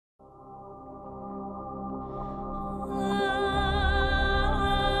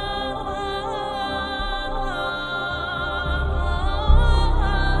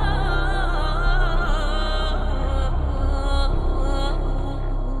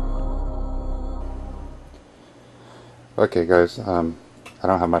Okay guys, I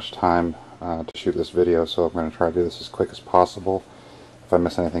don't have much time to shoot this video, so I'm going to try to do this as quick as possible. If I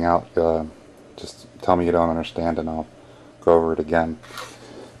miss anything out, just tell me you don't understand and I'll go over it again.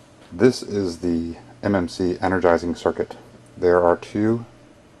 This is the MMC energizing circuit. There are two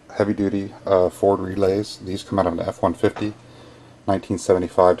heavy-duty Ford relays. These come out of an F-150,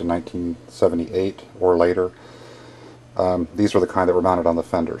 1975 to 1978 or later. These were the kind that were mounted on the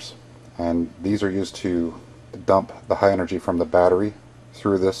fenders, and these are used to dump the high energy from the battery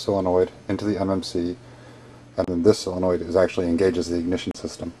through this solenoid into the MMC, and then this solenoid actually engages the ignition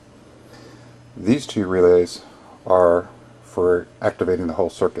system. These two relays are for activating the whole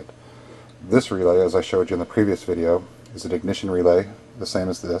circuit. This relay, as I showed you in the previous video, is an ignition relay, the same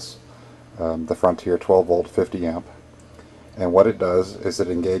as this, the Frontier 12 volt 50 amp, and what it does is it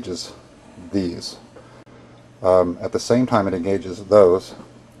engages these. At the same time it engages those,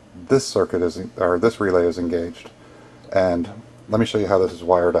 this circuit is, or this relay is engaged, and let me show you how this is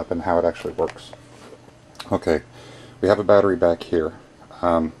wired up and how it actually works. Okay, we have a battery back here.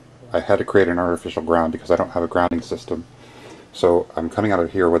 I had to create an artificial ground because I don't have a grounding system, so I'm coming out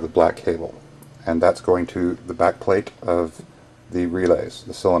of here with a black cable, and that's going to the back plate of the relays,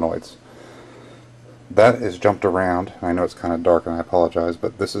 the solenoids. That is jumped around. I know it's kind of dark and I apologize,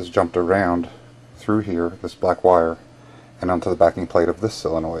 but this is jumped around through here, this black wire, and onto the backing plate of this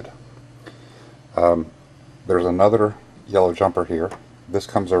solenoid. There's another yellow jumper here. This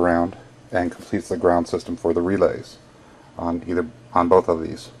comes around and completes the ground system for the relays on both of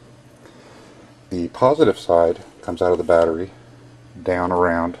these. The positive side comes out of the battery, down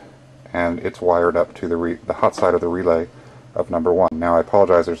around, and it's wired up to the hot side of the relay of number 1. Now I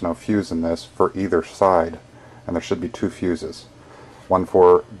apologize, there's no fuse in this for either side, and there should be 2 fuses. One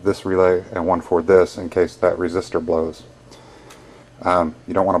for this relay and one for this in case that resistor blows.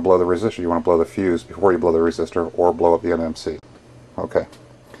 You don't want to blow the resistor, you want to blow the fuse before you blow the resistor or blow up the MMC. Okay.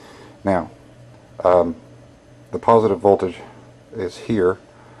 Now, the positive voltage is here,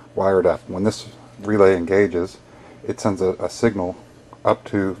 wired up. When this relay engages, it sends a signal up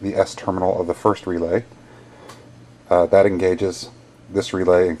to the S terminal of the first relay. That engages this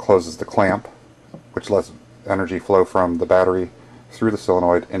relay and closes the clamp, which lets energy flow from the battery through the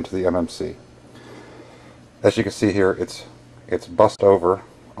solenoid into the MMC. As you can see here, it's bussed over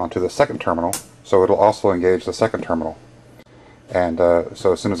onto the second terminal, so it'll also engage the second terminal. And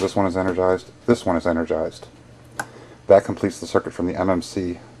so as soon as this one is energized, this one is energized. That completes the circuit from the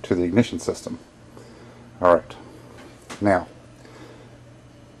MMC to the ignition system. Alright, now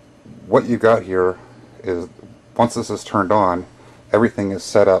what you got here is, once this is turned on, everything is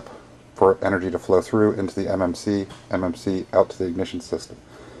set up for energy to flow through into the MMC out to the ignition system.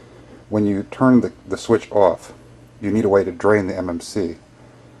 When you turn the switch off, you need a way to drain the MMC,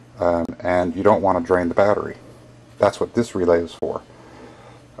 and you don't want to drain the battery. That's what this relay is for.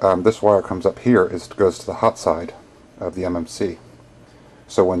 This wire comes up here, goes to the hot side of the MMC.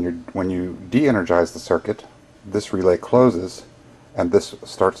 So when you de-energize the circuit, this relay closes, and this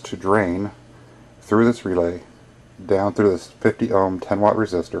starts to drain through this relay, down through this 50 ohm 10 watt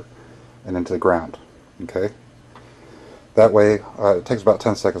resistor, and into the ground. Okay? That way, it takes about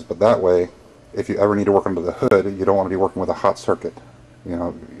 10 seconds, but that way, if you ever need to work under the hood, you don't want to be working with a hot circuit. You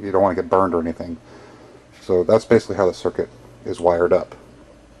know, you don't want to get burned or anything. So that's basically how the circuit is wired up.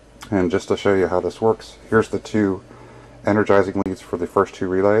 And just to show you how this works, here's the 2 energizing leads for the first 2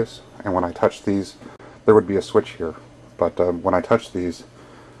 relays, and when I touch these, there would be a switch here, but when I touch these,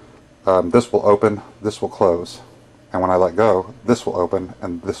 this will open, this will close, and when I let go, this will open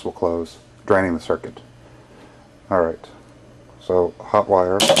and this will close, draining the circuit. Alright, so hot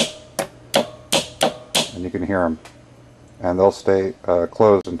wire, and you can hear them, and they'll stay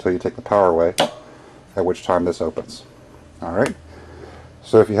closed until you take the power away, at which time this opens. Alright,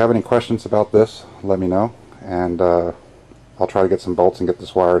 so if you have any questions about this, let me know, and I'll try to get some bolts and get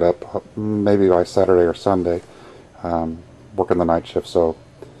this wired up maybe by Saturday or Sunday. Working the night shift, so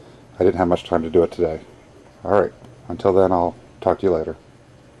I didn't have much time to do it today. Alright, until then I'll talk to you later.